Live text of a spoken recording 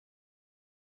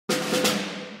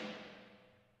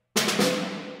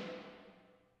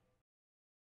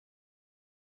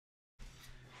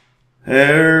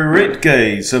Right,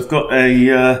 guys, I've got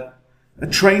a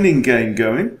training game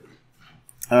going,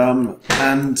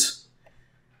 and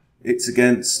it's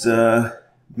against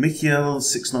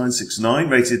Michiel6969,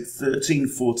 rated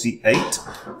 1348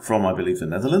 from, I believe, the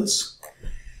Netherlands.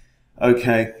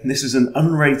 Okay, this is an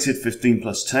unrated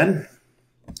 15+10,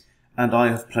 and I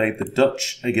have played the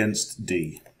Dutch against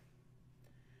D.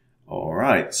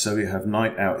 Alright, so we have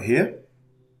knight out here.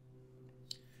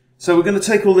 So we're going to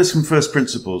take all this from first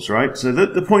principles, right? So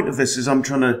the point of this is I'm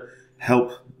trying to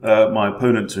help my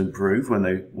opponent to improve when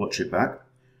they watch it back.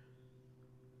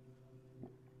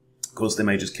 Of course, they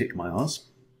may just kick my ass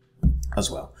as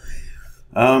well.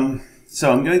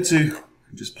 So I'm going to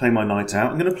just play my knight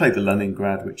out. I'm going to play the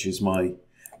Leningrad, which is my...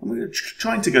 I'm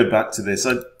trying to go back to this.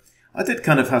 I did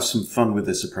kind of have some fun with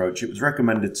this approach. It was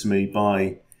recommended to me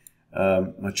by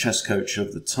my chess coach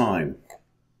of the time.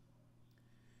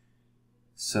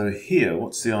 So here,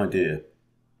 what's the idea?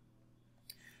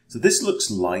 So this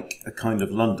looks like a kind of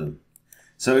London.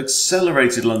 So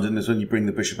accelerated London is when you bring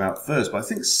the bishop out first, but I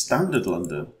think standard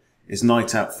London is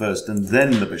knight out first and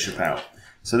then the bishop out.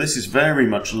 So this is very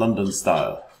much London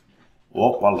style.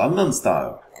 What London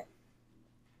style?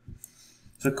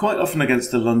 So quite often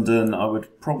against the London, I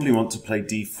would probably want to play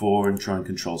d4 and try and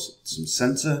control some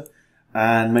centre.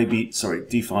 And maybe, sorry,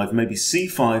 d5, maybe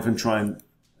c5 and try and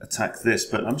attack this,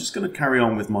 but I'm just going to carry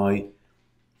on with my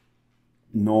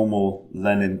normal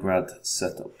Leningrad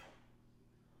setup.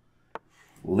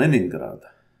 Leningrad.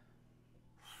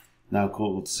 Now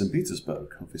called St.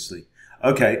 Petersburg, obviously.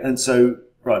 Okay, and so,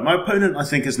 right, my opponent, I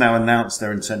think, has now announced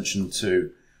their intention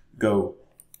to go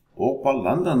Oppa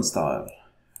London style.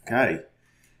 Okay,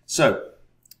 so,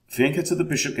 Fianchetto to the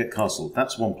bishop, get castled.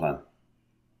 That's one plan.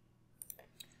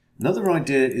 Another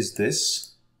idea is this.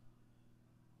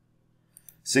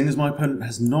 Seeing as my opponent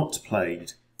has not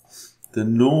played the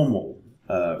normal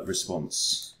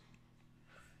response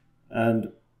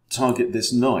and target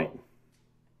this knight,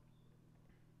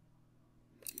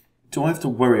 do I have to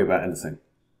worry about anything?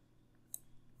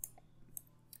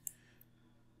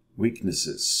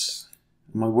 Weaknesses.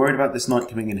 Am I worried about this knight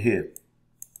coming in here?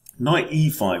 Knight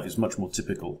e5 is much more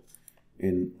typical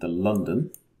in the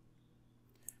London.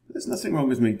 There's nothing wrong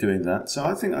with me doing that, so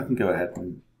I think I can go ahead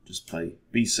and just play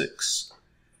b6.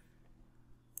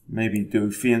 Maybe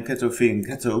do Fianchetto,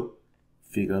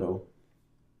 Figaro.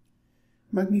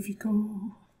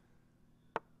 Magnifico.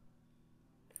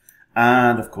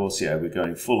 And of course, yeah, we're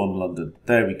going full on London.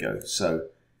 There we go. So,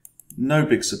 no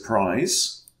big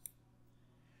surprise.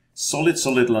 Solid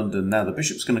London. Now the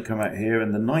bishop's going to come out here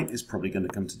and the knight is probably going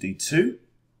to come to d2.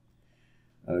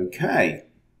 Okay.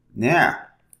 Now,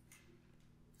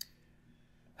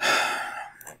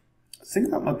 the thing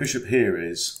about my bishop here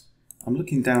is I'm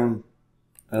looking down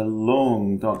a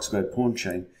long dark squared pawn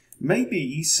chain.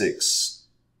 Maybe e6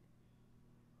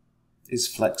 is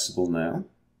flexible now.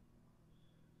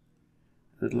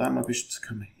 I'd allow my bishop to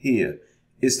come here.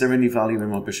 Is there any value in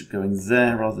my bishop going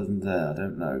there rather than there? I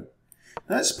don't know.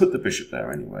 Let's put the bishop there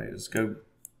anyway. Let's go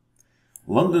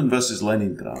London versus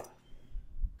Leningrad.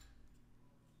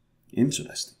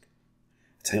 Interesting.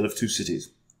 Tale of two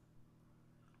cities.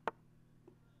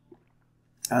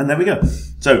 And there we go.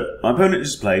 So, my opponent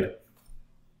just played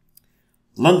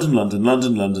London, London,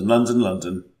 London, London, London,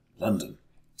 London, London.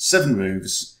 7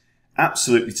 moves.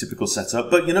 Absolutely typical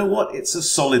setup. But you know what? It's a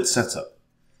solid setup.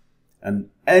 And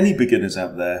any beginners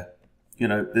out there, you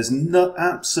know, there's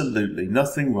absolutely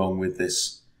nothing wrong with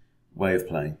this way of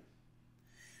playing.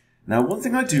 Now, one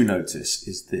thing I do notice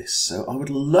is this. So I would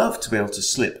love to be able to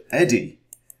slip Eddie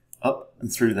up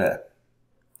and through there.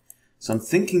 So I'm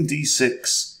thinking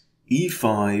d6,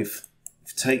 e5,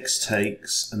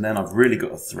 takes, and then I've really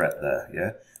got a threat there,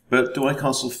 yeah? But do I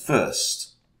castle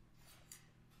first?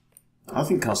 I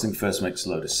think castling first makes a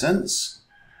load of sense.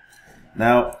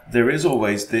 Now, there is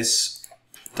always this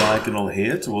diagonal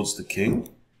here towards the king.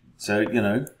 So, you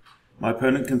know, my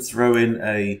opponent can throw in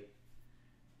a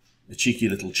cheeky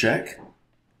little check.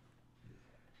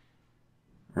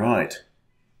 Right.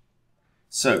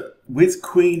 So, with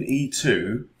queen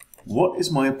e2, what is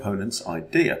my opponent's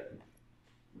idea?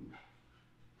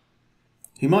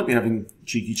 He might be having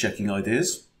cheeky checking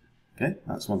ideas. Okay,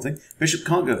 that's one thing. Bishop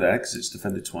can't go there because it's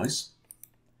defended twice.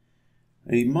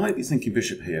 He might be thinking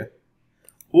bishop here.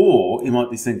 Or he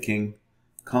might be thinking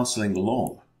castling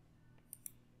long.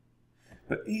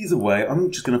 But either way, I'm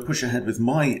just going to push ahead with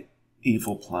my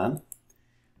evil plan,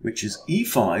 which is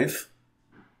e5.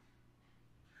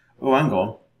 Oh, hang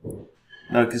on.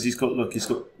 No, because he's got, look, he's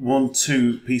got 1,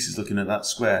 2 pieces looking at that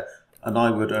square, and I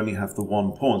would only have the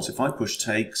one pawn. So if I push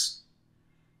takes,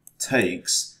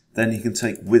 then he can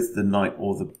take with the knight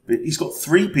or the... He's got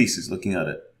 3 pieces looking at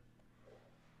it.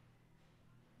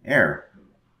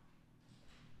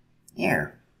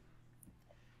 Here.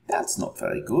 That's not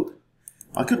very good.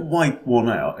 I could wipe one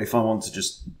out if I want to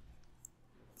just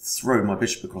throw my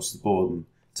bishop across the board and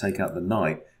take out the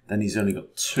knight. Then he's only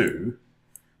got 2.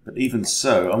 But even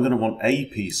so, I'm going to want a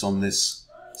piece on this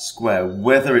square.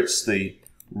 Whether it's the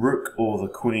rook or the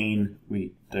queen,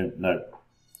 we don't know.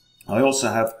 I also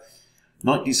have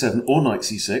knight d7 or knight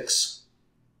c6.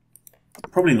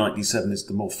 Probably knight d7 is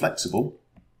the more flexible.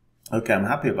 Okay, I'm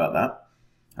happy about that.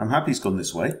 I'm happy he's gone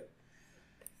this way.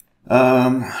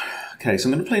 Okay, so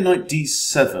I'm going to play knight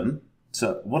d7.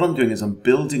 So what I'm doing is I'm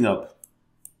building up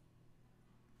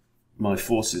my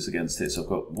forces against it. So I've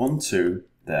got 1, 2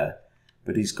 there.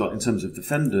 But he's got, in terms of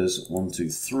defenders, 1, 2,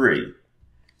 3.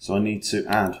 So I need to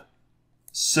add,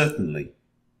 certainly,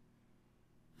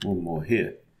 1 more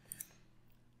here.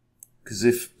 Because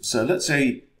if, so let's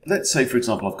say for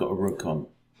example I've got a rook on.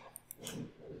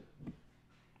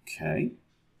 Okay.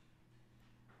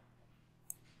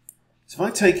 So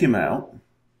if I take him out,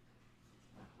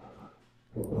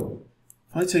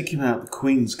 the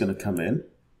queen's going to come in.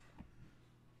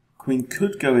 Queen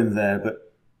could go in there,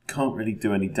 but can't really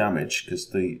do any damage because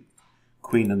the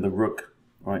queen and the rook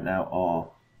right now are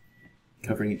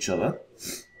covering each other.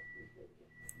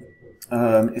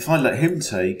 If I let him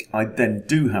take, I then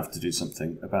do have to do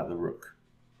something about the rook.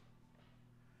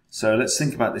 So let's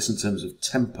think about this in terms of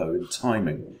tempo and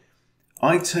timing.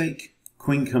 I take,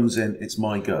 queen comes in, it's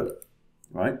my go,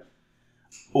 right?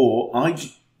 Or I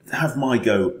have my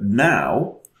go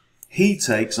now, he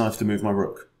takes, I have to move my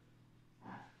rook.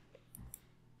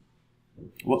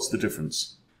 What's the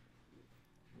difference?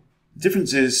 The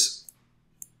difference is,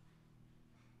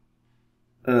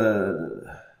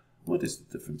 what is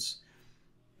the difference?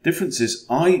 Difference is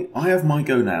I have my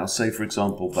go now, say for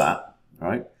example that,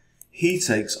 right? He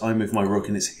takes, I move my rook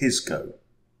and it's his go.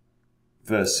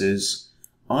 Versus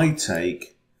I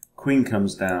take, queen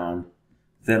comes down,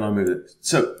 then I move it.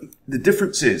 So the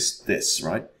difference is this,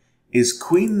 right? Is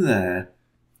queen there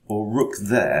or rook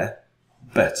there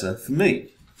better for me?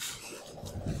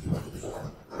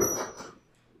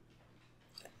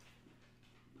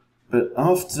 But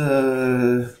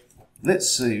after, let's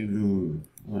say, I don't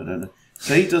know.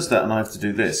 So he does that and I have to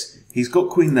do this. He's got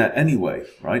queen there anyway,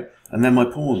 right? And then my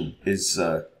pawn is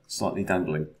slightly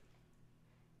dangling.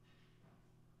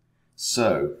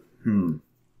 So,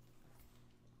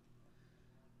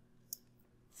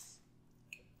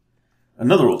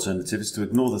 Another alternative is to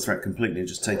ignore the threat completely and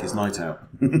just take his knight out.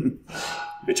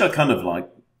 Which I kind of like.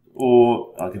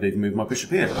 Or I could even move my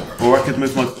bishop here. Or I could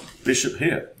move my bishop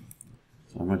here.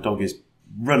 So my dog is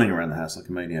running around the house like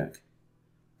a maniac.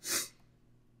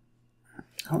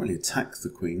 Can't really attack the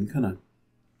queen, can I?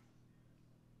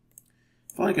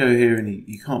 If I go here and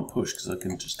he can't push because I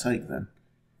can just take then.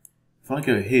 If I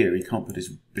go here, he can't put his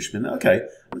bishop in there. Okay,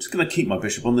 I'm just going to keep my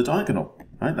bishop on the diagonal.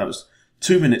 Right? That was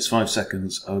 2 minutes, 5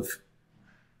 seconds of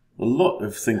a lot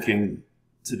of thinking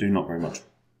to do not very much.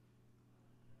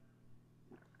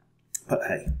 But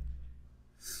hey.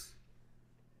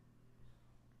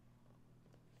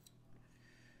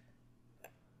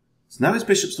 So now his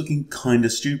bishop's looking kind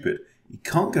of stupid. He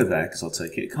can't go there because I'll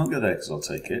take it. He can't go there because I'll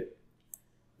take it.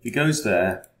 If he goes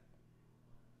there,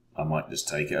 I might just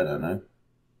take it. I don't know.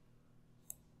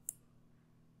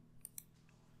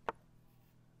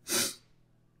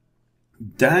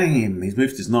 Dang him. He's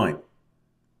moved his knight.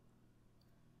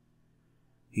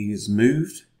 He has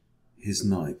moved his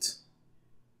knight.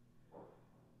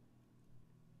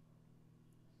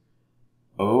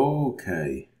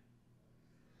 Okay.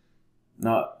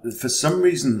 Now, for some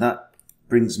reason that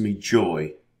brings me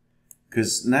joy,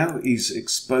 because now he's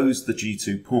exposed the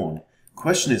g2 pawn.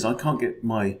 Question is, I can't get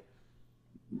my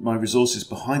resources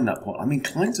behind that pawn. I'm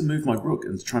inclined to move my rook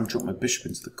and try and drop my bishop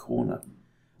into the corner.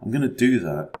 I'm going to do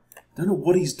that. Don't know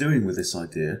what he's doing with this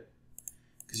idea,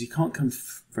 because he can't come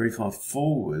very far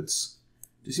forwards.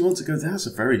 Does he want to go there? That's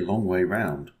a very long way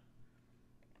round.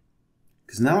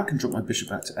 Because now I can drop my bishop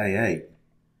back to a8.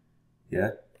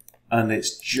 Yeah? And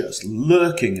it's just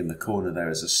lurking in the corner there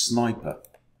as a sniper.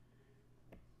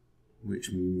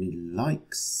 Which me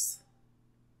likes.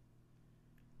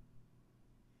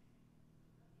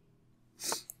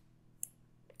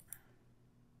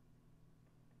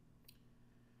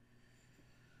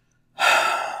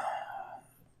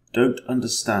 Don't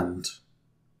understand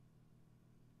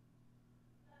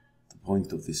the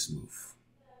point of this move.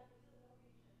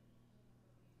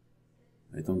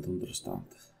 I don't understand.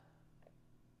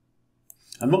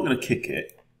 I'm not going to kick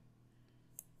it,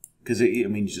 because it, I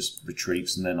mean, he just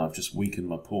retreats and then I've just weakened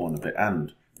my pawn a bit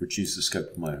and reduce the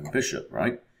scope of my own bishop,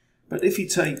 right? But if he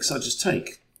takes, I just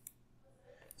take.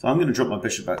 So I'm going to drop my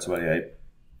bishop back to A8.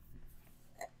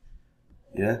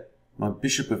 Yeah, my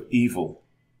bishop of evil.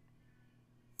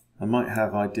 I might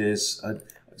have ideas.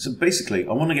 So basically,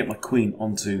 I want to get my queen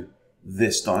onto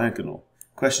this diagonal.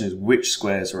 Question is, which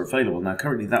squares are available? Now,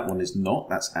 currently that one is not.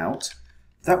 That's out.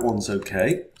 That one's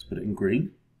okay. Let's put it in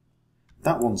green.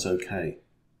 That one's okay.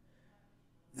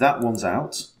 That one's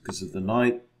out because of the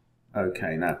knight.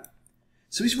 Okay, now.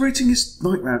 So he's rotating his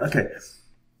knight round. Okay.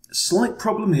 A slight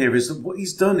problem here is that what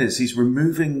he's done is he's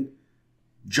removing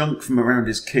junk from around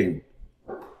his king.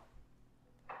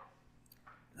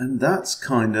 And that's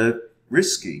kind of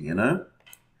risky, you know?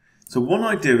 So one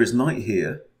idea is knight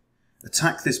here,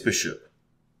 attack this bishop.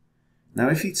 Now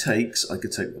if he takes, I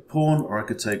could take with the pawn or I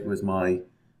could take with my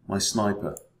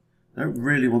sniper. I don't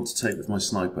really want to take with my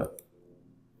sniper.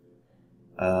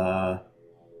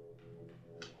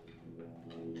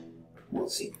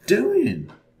 What's he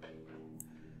doing?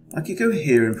 I could go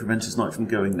here and prevent his knight from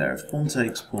going there. If pawn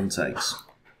takes.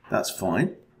 That's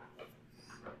fine.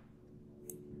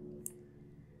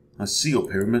 I see your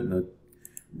pyramid and I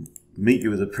meet you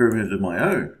with a pyramid of my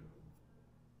own.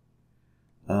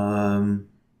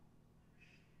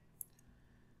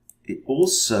 It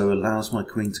also allows my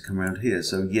queen to come around here.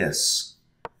 So yes,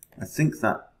 I think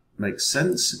that makes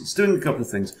sense. It's doing a couple of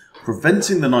things.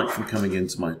 Preventing the knight from coming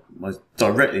into my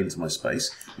directly into my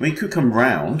space. I mean, he could come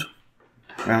round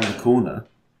the corner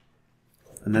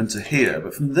and then to here.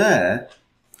 But from there,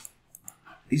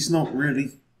 he's not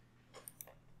really...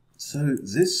 So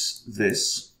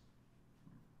this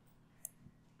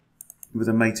with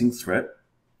a mating threat.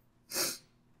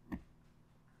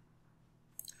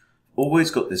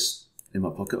 Always got this in my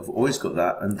pocket. I've always got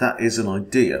that, and that is an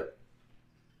idea.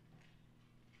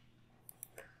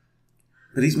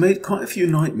 But he's made quite a few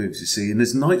knight moves, you see, and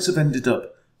his knights have ended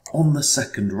up on the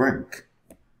second rank.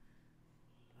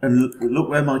 And look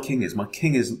where my king is. My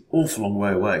king is an awful long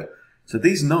way away. So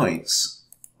these knights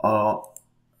are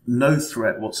no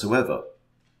threat whatsoever.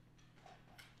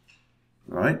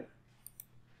 Right?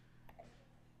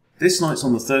 This knight's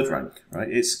on the third rank, right?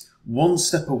 It's one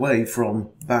step away from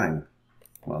bang.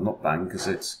 Well, not bang because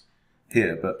it's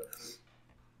here, but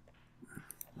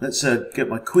let's get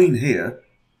my queen here,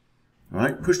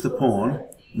 right? Push the pawn,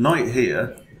 knight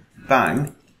here,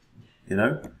 bang. You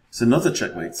know, it's another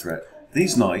checkmate threat.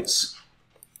 These knights,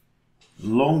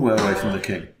 long way away from the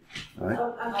king,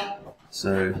 right?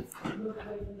 So,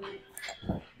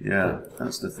 yeah,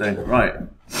 that's the thing, right?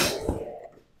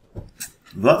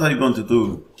 What are you going to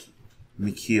do,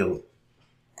 Michiel?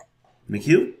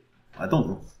 Michiel? I don't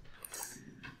know.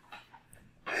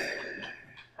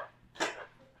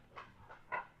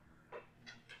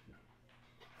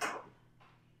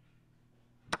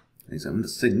 He's having to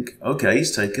think. Okay,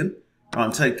 he's taken. Right,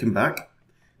 I'm taken back.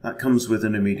 That comes with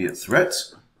an immediate threat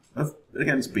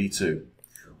against b2.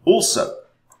 Also,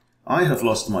 I have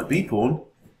lost my b-pawn.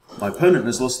 My opponent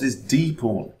has lost his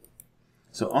d-pawn.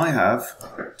 So I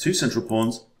have two central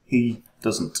pawns. He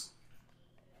doesn't.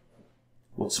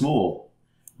 What's more,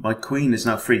 my queen is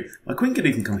now free. My queen could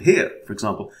even come here, for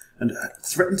example, and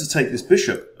threaten to take this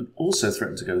bishop and also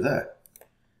threaten to go there.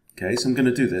 Okay, so I'm going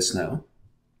to do this now.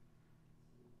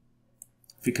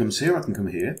 If he comes here, I can come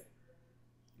here.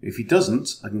 If he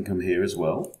doesn't, I can come here as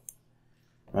well.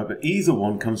 Right, but either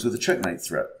one comes with a checkmate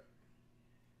threat.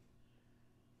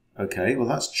 Okay, well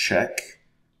that's check.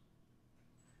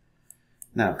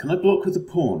 Now, can I block with the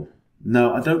pawn?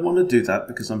 No, I don't want to do that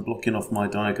because I'm blocking off my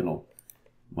diagonal.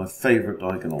 My favourite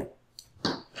diagonal.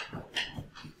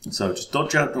 So just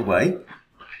dodge out the way.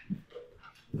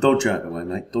 Dodge out the way,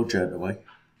 mate. Dodge out the way.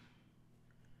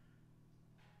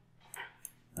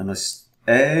 And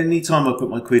any time I put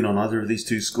my queen on either of these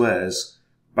two squares,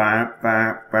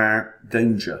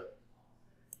 danger.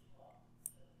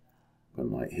 Got a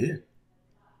knight here.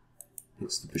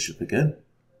 Hits the bishop again.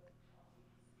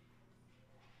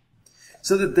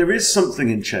 So that there is something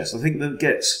in chess, I think, that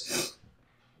gets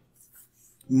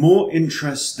more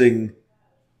interesting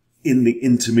in the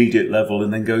intermediate level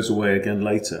and then goes away again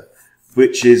later,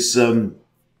 which is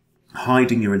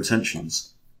hiding your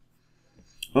intentions.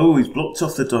 Oh, he's blocked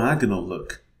off the diagonal,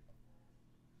 look.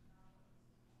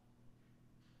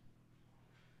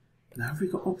 Now, have we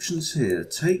got options here?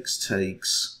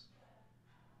 Takes.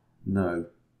 No.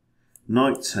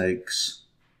 Knight takes.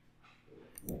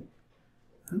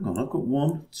 Hang on, I've got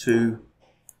 1, 2,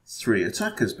 3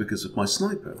 attackers because of my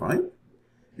sniper, right?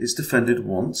 It's defended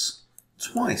once,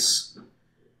 twice.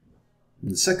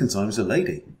 And the second time is a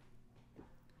lady.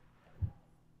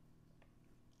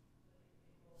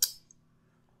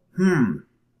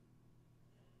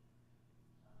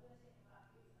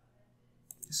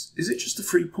 Is it just a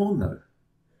free pawn though?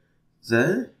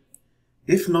 There.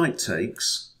 If knight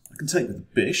takes, I can take with the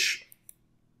bish.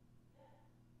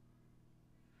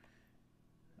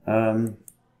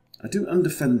 I do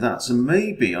undefend that, so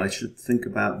maybe I should think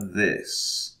about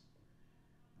this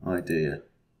idea.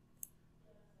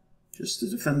 Just to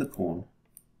defend the pawn.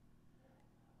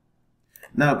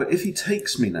 Now, but if he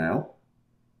takes me now,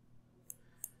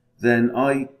 then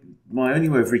my only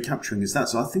way of recapturing is that.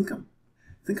 So I think I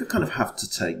kind of have to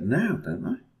take now, don't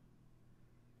I?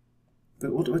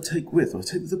 But what do I take with? I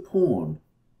take with the pawn.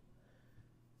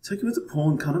 Taking with the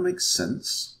pawn kind of makes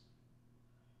sense.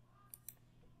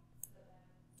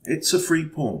 It's a free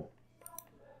pawn.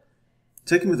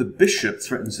 Taking with a bishop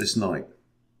threatens this knight.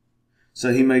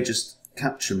 So he may just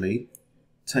capture me,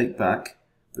 take back,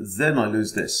 but then I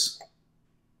lose this.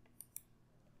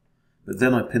 But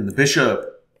then I pin the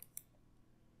bishop.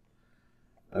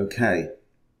 Okay.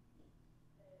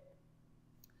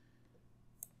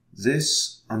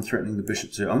 This, I'm threatening the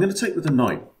bishop too. I'm going to take with the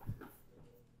knight.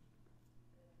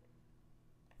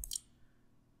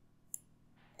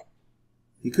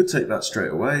 He could take that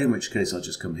straight away, in which case I'll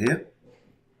just come here.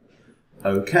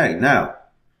 Okay, now.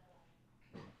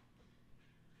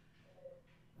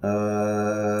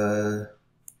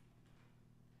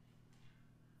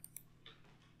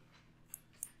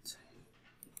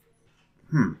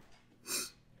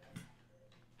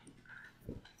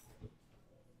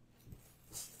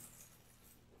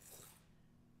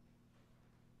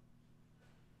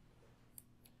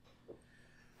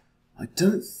 I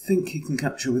don't think he can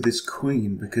capture with his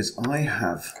queen because I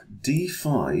have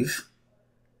d5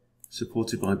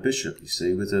 supported by bishop, you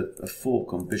see, with a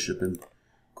fork on bishop and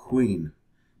queen.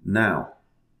 Now,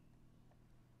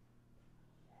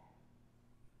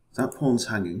 that pawn's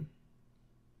hanging.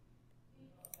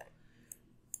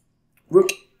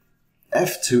 Rook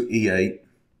f to e8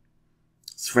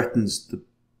 threatens the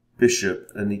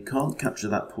bishop and he can't capture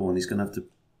that pawn. He's going to have to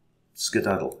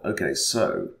skedaddle. Okay,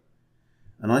 so...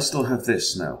 And I still have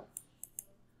this now.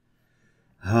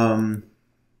 I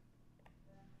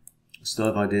still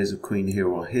have ideas of queen here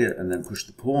or here, and then push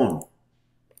the pawn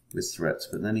with threats,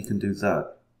 but then he can do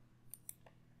that.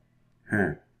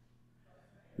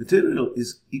 Material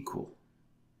is equal.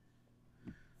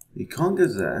 He can't go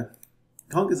there.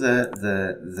 Can't go there,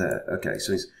 there, there. Okay,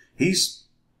 so he's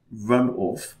run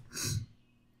off.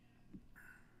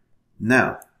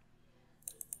 Now,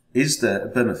 is there a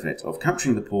benefit of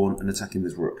capturing the pawn and attacking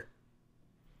this rook?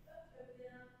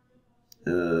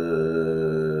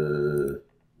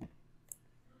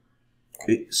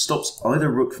 It stops either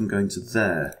rook from going to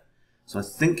there. So I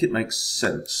think it makes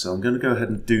sense. So I'm going to go ahead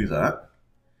and do that.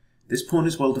 This pawn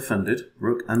is well defended.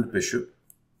 Rook and bishop.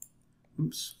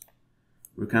 Oops.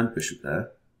 Rook and bishop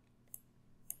there.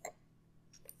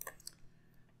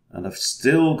 And I've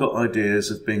still got ideas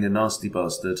of being a nasty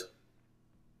bastard.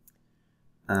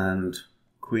 And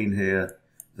queen here,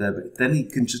 there, but then he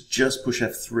can just push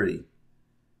f3.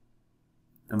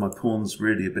 And my pawn's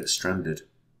really a bit stranded.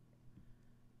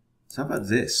 So how about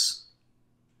this?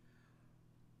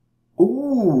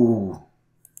 Ooh!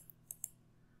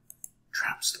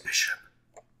 Traps the bishop.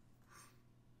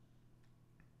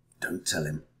 Don't tell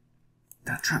him.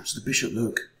 That traps the bishop,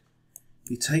 look. If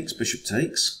he takes, bishop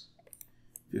takes.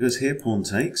 If he goes here, pawn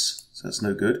takes. So that's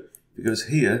no good. If he goes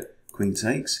here, queen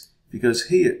takes. If he goes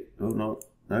here, oh no,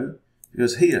 no. If he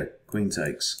goes here, queen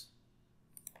takes.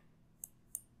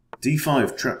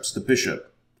 d5 traps the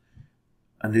bishop.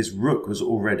 And his rook was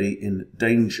already in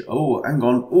danger. Oh, hang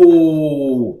on.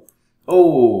 Oh!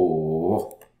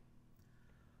 Oh!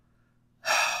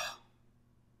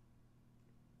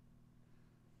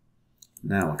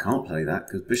 Now I can't play that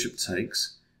because bishop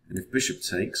takes. And if bishop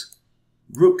takes,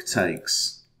 rook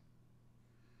takes.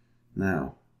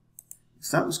 Now, if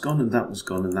that was gone and that was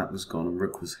gone and that was gone and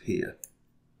rook was here.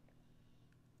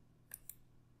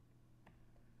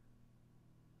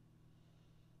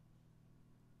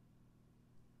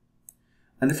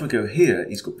 And if I go here,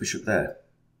 he's got bishop there.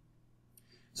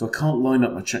 So I can't line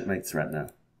up my checkmate threat now,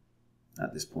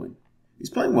 at this point. He's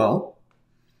playing well.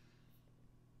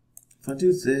 If I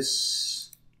do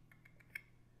this,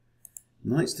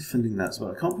 knight's defending that as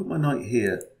well. I can't put my knight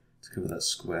here to cover that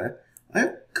square.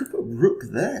 I could put rook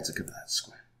there to cover that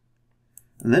square.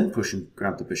 And then push and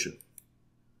grab the bishop.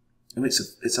 I mean,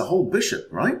 it's a whole bishop,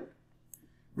 right?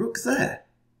 Rook there.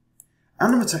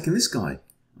 And I'm attacking this guy.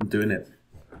 I'm doing it.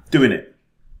 Doing it.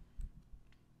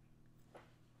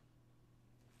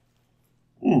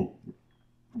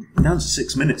 Down to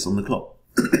 6 minutes on the clock.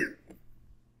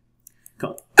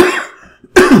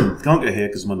 Can't go here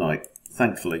because of my knight,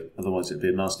 thankfully. Otherwise it'd be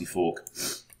a nasty fork.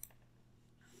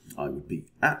 I would be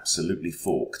absolutely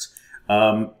forked.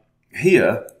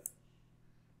 Here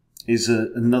is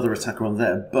another attacker on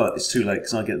there, but it's too late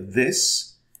because I get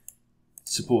this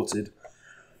supported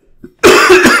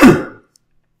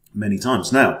many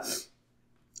times. Now,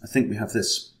 I think we have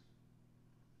this.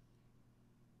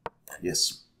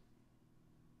 Yes.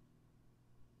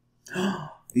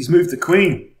 He's moved the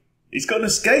queen. He's got an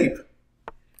escape.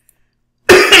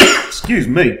 Excuse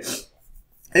me.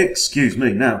 Excuse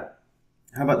me. Now,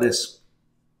 how about this?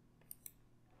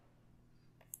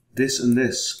 This and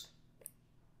this.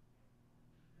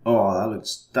 Oh, that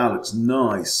looks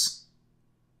nice.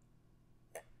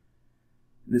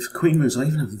 And if queen moves, I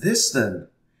even have this then.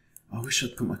 I wish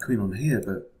I'd put my queen on here,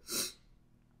 but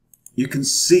you can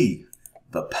see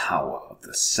the power of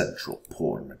the central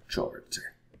pawn majority.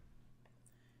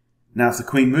 Now if the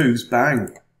queen moves,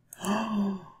 bang.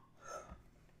 I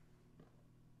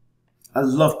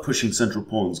love pushing central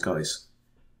pawns, guys.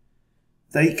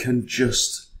 They can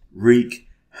just wreak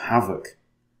havoc.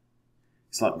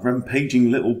 It's like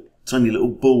rampaging tiny little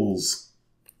bulls.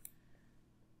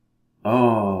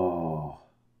 Oh.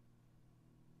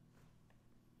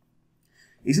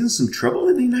 He's in some trouble,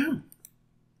 isn't he, now?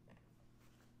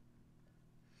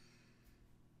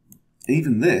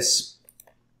 Even this.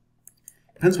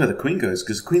 Depends where the queen goes,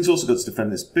 because the queen's also got to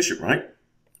defend this bishop, right?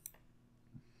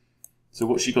 So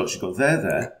what she got? She got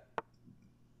there.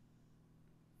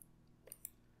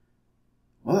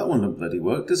 Well, that one don't bloody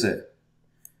work, does it?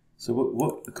 So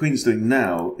what the queen's doing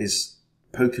now is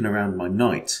poking around my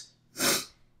knight.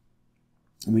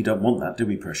 And we don't want that, do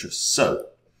we, precious? So,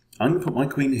 I'm going to put my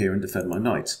queen here and defend my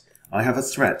knight. I have a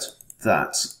threat,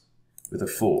 that, with a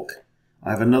fork.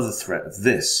 I have another threat of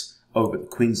this. Oh, but the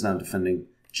queen's now defending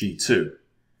g2.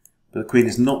 But the queen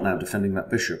is not now defending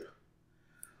that bishop.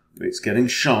 It's getting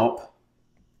sharp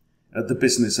at the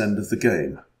business end of the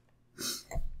game.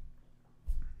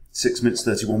 6 minutes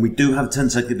 31. We do have a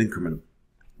 10-second increment,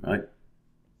 right?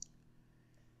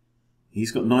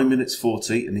 He's got 9 minutes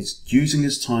 40, and he's using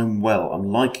his time well. I'm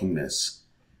liking this.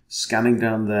 Scanning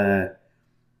down there.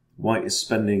 White is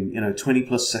spending, 20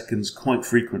 plus seconds quite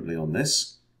frequently on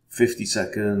this. 50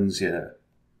 seconds, yeah.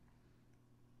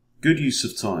 Good use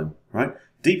of time, right?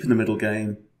 Deep in the middle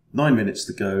game, 9 minutes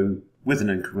to go, with an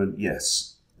increment,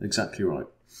 yes. Exactly right.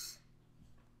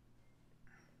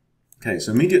 Okay,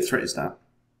 so immediate threat is that.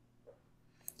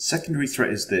 Secondary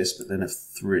threat is this, but then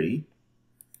f3.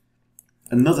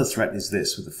 Another threat is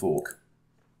this with a fork.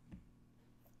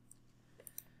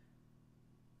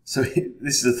 So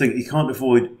this is the thing, you can't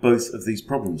avoid both of these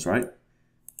problems, right?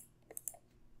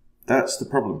 That's the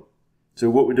problem. So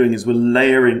what we're doing is we're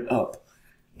layering up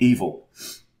evil.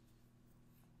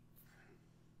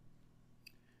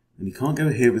 And you can't go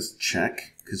here with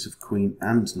check because of queen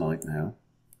and knight now.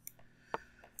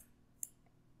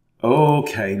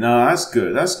 Okay, no, that's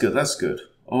good, that's good, that's good.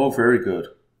 Oh, very good,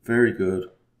 very good.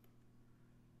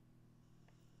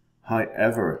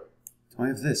 However, do I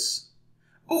have this?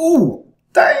 Oh,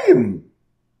 damn!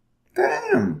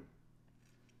 Damn!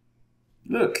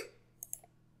 Look.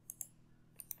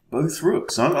 Both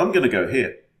rooks. I'm going to go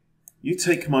here. You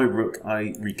take my rook,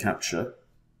 I recapture.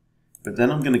 But then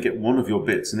I'm going to get one of your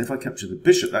bits. And if I capture the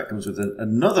bishop, that comes with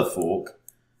another fork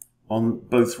on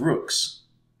both rooks.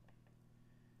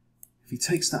 If he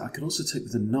takes that, I could also take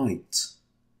with the knight.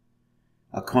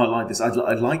 I quite like this. I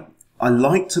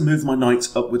like to move my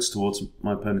knights upwards towards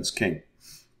my opponent's king.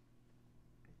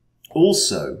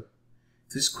 Also,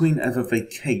 if this queen ever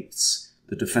vacates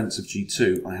the defense of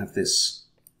g2, I have this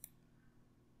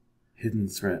hidden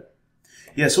threat.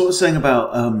 Yeah, so what I was saying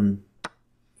about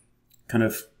kind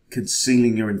of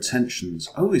concealing your intentions.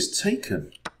 Oh, he's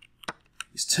taken.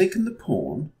 He's taken the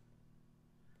pawn.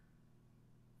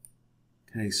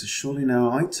 Okay, so surely now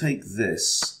I take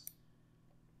this.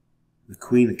 The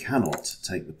queen cannot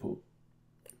take the pawn.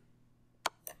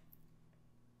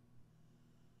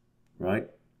 Right?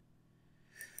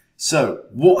 So,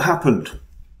 what happened?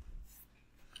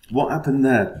 What happened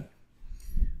there?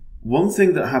 One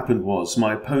thing that happened was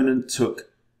my opponent took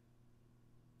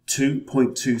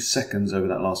 2.2 seconds over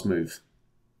that last move.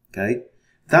 Okay?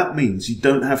 That means you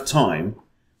don't have time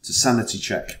to sanity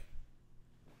check.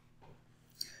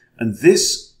 And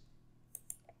this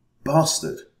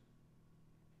bastard,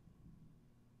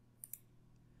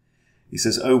 he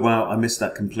says, oh wow, I missed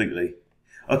that completely.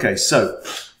 Okay, so,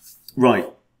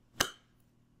 right.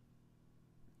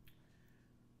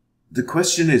 The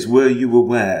question is, were you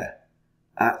aware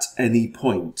at any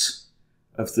point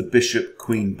of the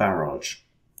bishop-queen barrage?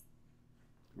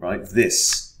 Right,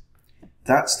 this.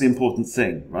 That's the important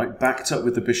thing, right? Backed up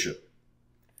with the bishop.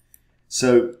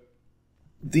 So,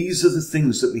 these are the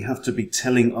things that we have to be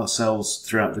telling ourselves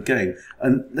throughout the game.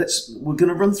 And we're going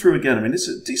to run through again. I mean, it's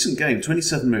a decent game,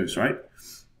 27 moves, right?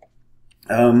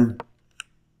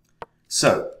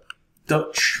 So,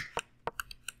 Dutch.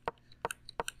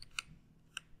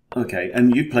 Okay,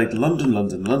 and you played London,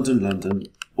 London, London, London.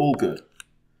 All good.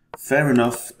 Fair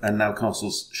enough, and now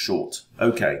castle's short.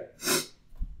 Okay.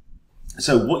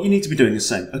 So what you need to be doing is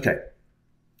saying, okay,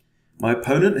 my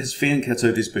opponent has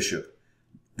fianchettoed his bishop.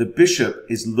 The bishop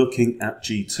is looking at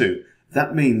g2.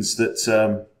 That means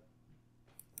that,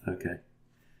 okay.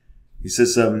 He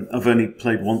says, I've only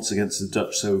played once against the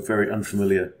Dutch, so very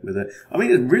unfamiliar with it. I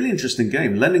mean, it's a really interesting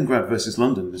game. Leningrad versus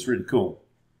London is really cool.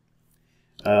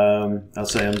 I'll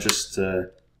say I'm just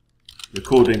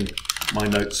recording my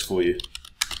notes for you.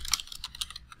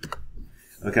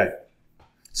 Okay,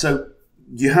 so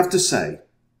you have to say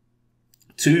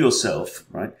to yourself,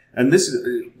 right? And this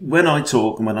is when I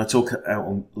talk, and when I talk out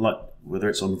on, like, whether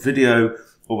it's on video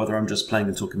or whether I'm just playing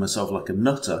and talking myself like a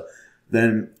nutter,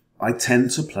 then I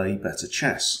tend to play better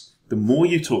chess. The more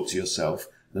you talk to yourself,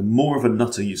 the more of a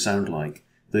nutter you sound like,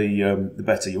 the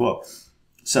better you are.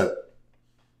 So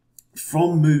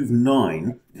from move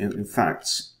 9, in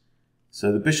fact,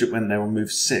 so the bishop went there on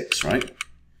move 6, right?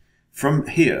 From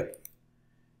here,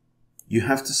 you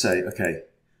have to say, okay,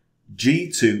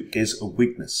 g2 is a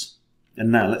weakness. And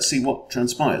now let's see what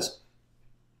transpires.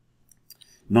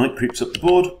 Knight creeps up the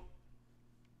board.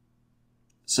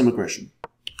 Some aggression.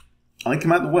 I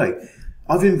come out the way.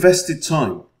 I've invested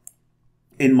time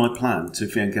in my plan to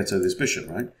fianchetto this bishop,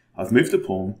 right? I've moved the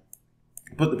pawn,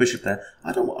 put the bishop there.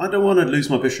 I don't want to lose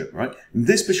my bishop, right? And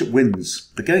this bishop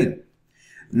wins the game.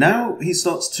 Now he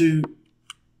starts to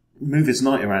move his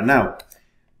knight around. Now,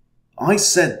 I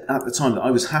said at the time that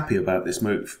I was happy about this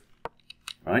move,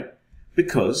 right?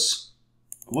 Because,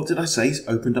 what did I say? He's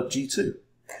opened up g2.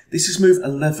 This is move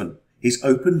 11. He's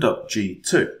opened up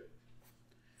g2.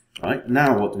 Right,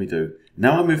 now what do we do?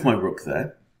 Now I move my rook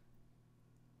there.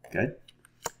 Okay.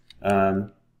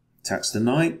 Attacks the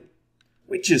knight,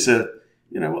 which is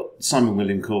what Simon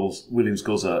Williams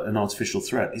calls an artificial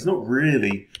threat. He's not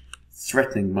really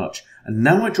threatening much. And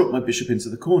now I drop my bishop into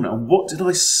the corner. And what did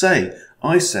I say?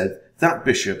 I said that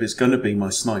bishop is going to be my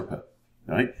sniper.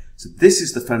 Right? So this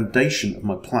is the foundation of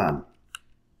my plan.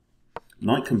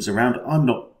 Knight comes around. I'm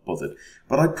not bothered.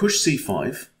 But I push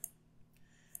c5,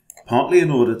 partly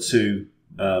in order to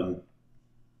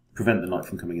prevent the knight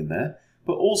from coming in there,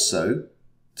 but also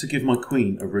to give my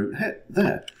queen a route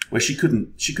there, where she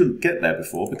couldn't get there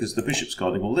before because the bishop's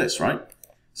guarding all this, right?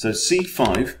 So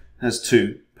c5 has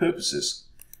two purposes,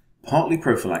 partly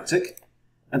prophylactic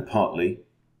and partly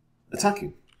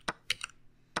attacking.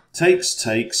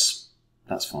 Takes,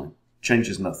 that's fine.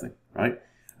 Changes nothing, right?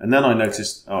 And then I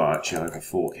noticed, oh, actually I have a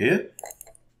fork here.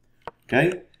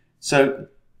 Okay, so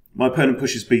my opponent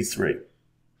pushes b3.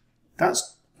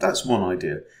 That's one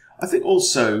idea. I think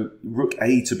also rook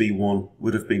a to b1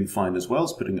 would have been fine as well,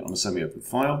 as putting it on a semi-open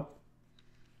file.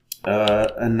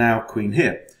 And now queen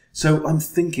here. So I'm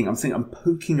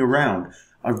poking around.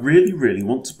 I really, really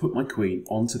want to put my queen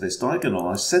onto this diagonal.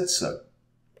 I said so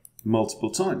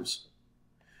multiple times.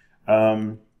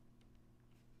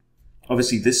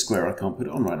 Obviously this square I can't put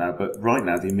it on right now, but right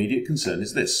now the immediate concern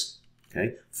is this.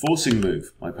 Okay, forcing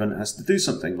move. My opponent has to do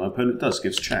something. My opponent does,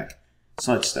 gives check.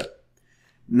 Sidestep.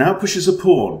 Now pushes a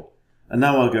pawn. And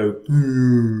now I go,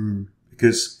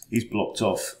 because he's blocked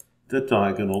off the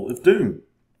diagonal of doom.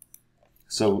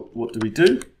 So what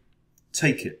do?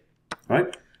 Take it,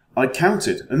 right? I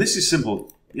counted, and this is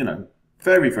simple,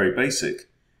 very, very basic.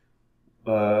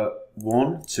 1,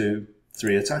 2,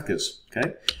 3 attackers,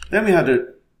 okay? Then we had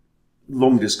a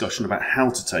long discussion about how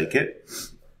to take it.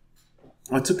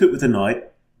 I took it with the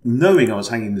knight, knowing I was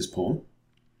hanging this pawn.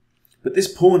 But this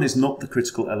pawn is not the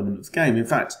critical element of the game. In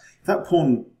fact,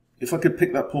 if I could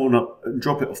pick that pawn up and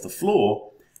drop it off the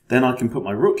floor, then I can put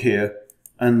my rook here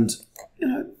and,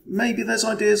 maybe there's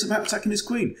ideas about attacking his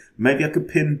queen. Maybe I could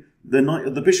pin the knight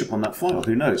or the bishop on that file,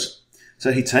 who knows?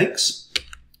 So he takes,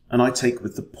 and I take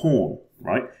with the pawn,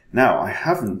 right? Now, I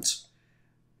haven't.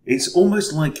 It's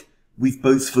almost like we've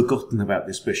both forgotten about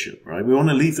this bishop, right? We want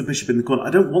to leave the bishop in the corner.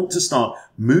 I don't want to start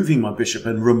moving my bishop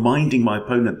and reminding my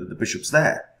opponent that the bishop's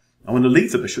there. I want to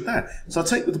leave the bishop there. So I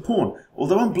take with the pawn.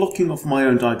 Although I'm blocking off my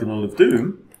own diagonal of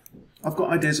doom, I've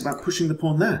got ideas about pushing the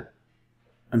pawn there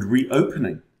and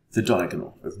reopening the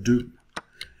diagonal of doom.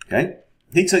 Okay?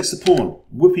 He takes the pawn.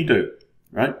 Whoopie-doo.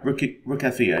 Right? Rook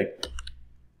f8.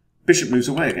 Bishop moves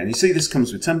away again. You see this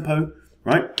comes with tempo,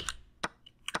 right?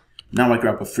 Now I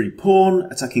grab a free pawn,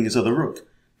 attacking his other rook.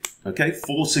 Okay?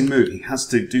 Forcing move. He has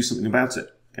to do something about it.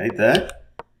 Okay? There.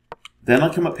 Then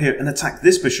I come up here and attack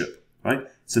this bishop. right?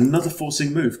 It's another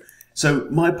forcing move. So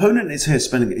my opponent is here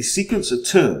spending a sequence of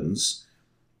turns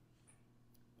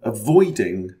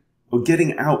avoiding or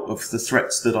getting out of the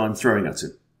threats that I'm throwing at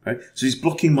him. Right? So he's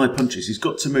blocking my punches. He's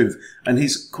got to move. And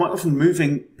he's quite often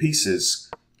moving pieces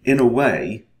in a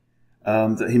way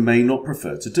that he may not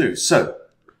prefer to do. So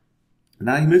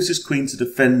now he moves his queen to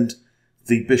defend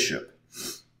the bishop.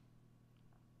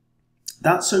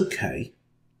 That's okay,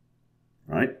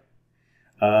 right?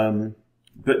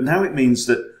 But now it means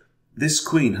that this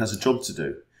queen has a job to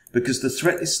do because the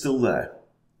threat is still there.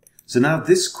 So now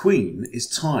this queen is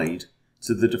tied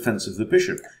to the defense of the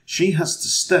bishop. She has to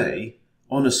stay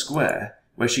on a square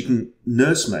where she can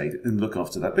nursemaid and look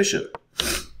after that bishop.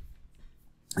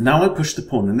 And now I push the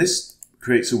pawn, and this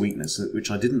creates a weakness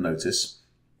which I didn't notice,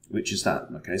 which is that.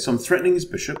 Okay, so I'm threatening his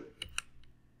bishop.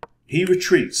 He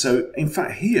retreats. So in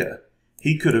fact here,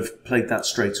 he could have played that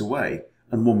straight away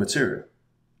and won material,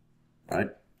 right?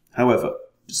 However,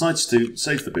 decides to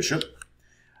save the bishop,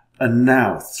 and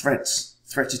now threats,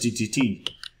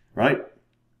 right?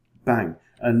 Bang.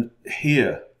 And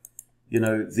here, you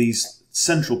know, these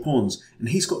central pawns, and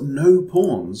he's got no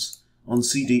pawns on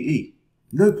CDE.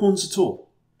 No pawns at all.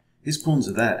 His pawns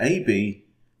are there, A, B,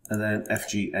 and then F,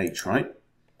 G, H, right?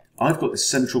 I've got this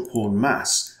central pawn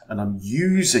mass, and I'm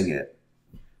using it,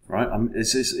 right?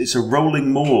 It's a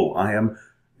rolling maul. I am,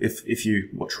 if you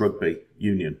watch rugby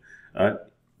union,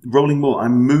 rolling maul.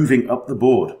 I'm moving up the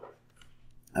board,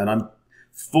 and I'm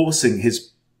forcing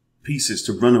his pieces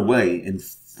to run away in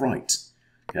fright.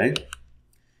 Okay.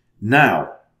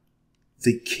 Now,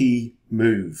 the key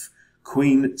move,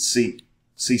 Queen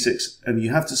C6, and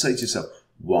you have to say to yourself,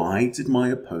 why did my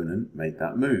opponent make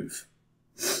that move?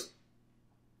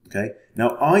 Okay.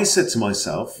 Now, I said to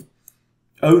myself,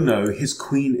 oh no, his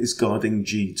queen is guarding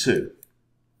G2.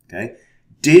 Okay.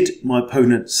 Did my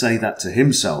opponent say that to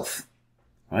himself?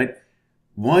 Right.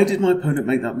 Why did my opponent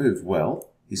make that move? Well,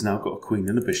 he's now got a queen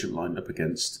and a bishop lined up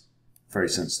against a very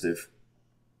sensitive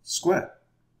square.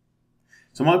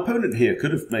 So my opponent here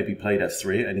could have maybe played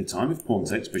f3 at any time. If pawn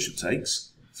takes, bishop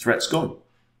takes, threat's gone.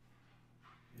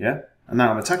 Yeah? And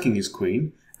now I'm attacking his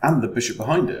queen and the bishop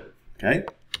behind it. Okay?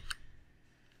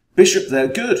 Bishop there,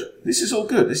 good. This is all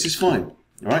good. This is fine.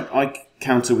 All right? I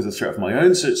counter with a threat of my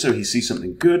own, so he sees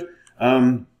something good.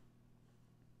 And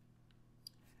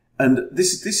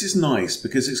this is nice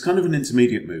because it's kind of an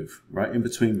intermediate move, right? In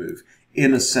between move,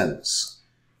 in a sense.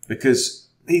 Because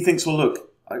he thinks, well,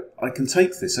 look, I can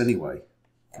take this anyway.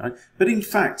 Right? But in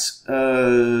fact,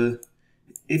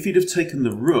 if he'd have taken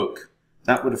the rook,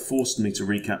 that would have forced me to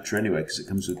recapture anyway because it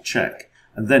comes with check.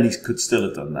 And then he could still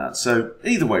have done that. So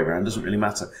either way around, doesn't really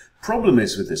matter. Problem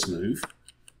is with this move,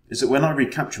 is that when I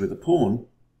recapture with a pawn,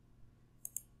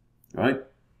 right,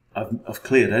 I've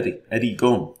cleared Eddie. Eddie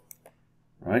gone.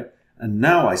 Right? And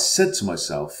now I said to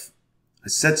myself,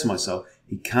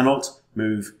 he cannot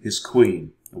move his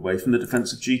queen away from the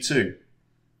defense of G2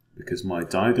 because my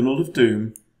diagonal of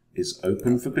doom is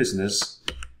open for business.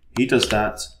 He does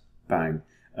that, bang.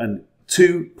 And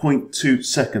 2.2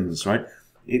 seconds, right?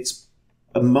 It's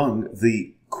among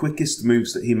the quickest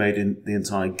moves that he made in the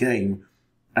entire game,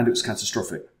 and it was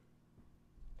catastrophic.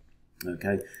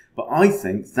 Okay? But I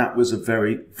think that was a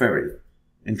very, very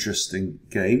interesting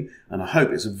game, and I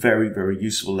hope it's a very, very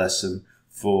useful lesson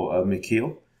for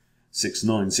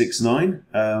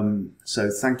Michiel6969.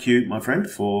 So thank you, my friend,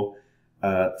 for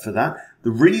that. The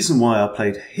reason why I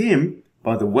played him,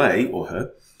 by the way, or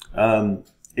her,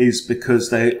 is because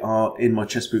they are in my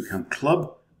Chess Bootcamp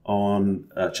club on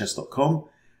chess.com.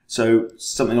 So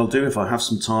something I'll do if I have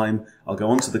some time, I'll go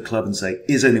onto the club and say,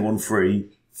 is anyone free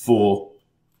for,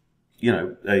 you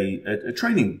know, a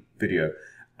training video,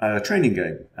 a training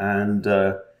game? And,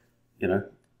 you know,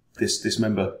 this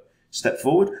member stepped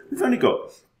forward. We've only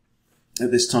got,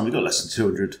 at this time, we've got less than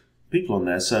 200 people on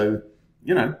there. So,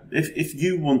 you know, if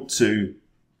you want to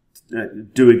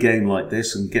do a game like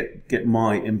this and get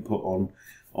my input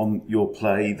on your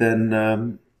play,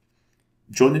 then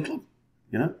join the club.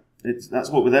 You know, that's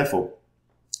what we're there for.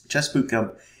 Chess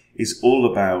Bootcamp is all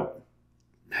about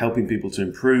helping people to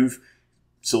improve.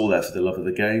 It's all there for the love of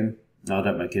the game. I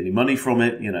don't make any money from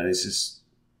it. You know, it's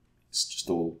just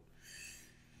all,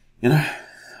 you know,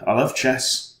 I love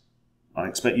chess. I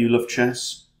expect you love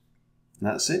chess. And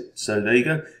that's it. So there you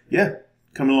go. Yeah,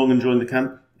 come along and join the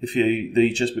camp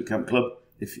the Chess Bootcamp club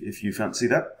if you fancy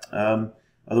that.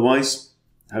 Otherwise,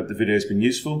 I hope the video has been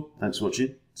useful. Thanks for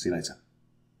watching. See you later.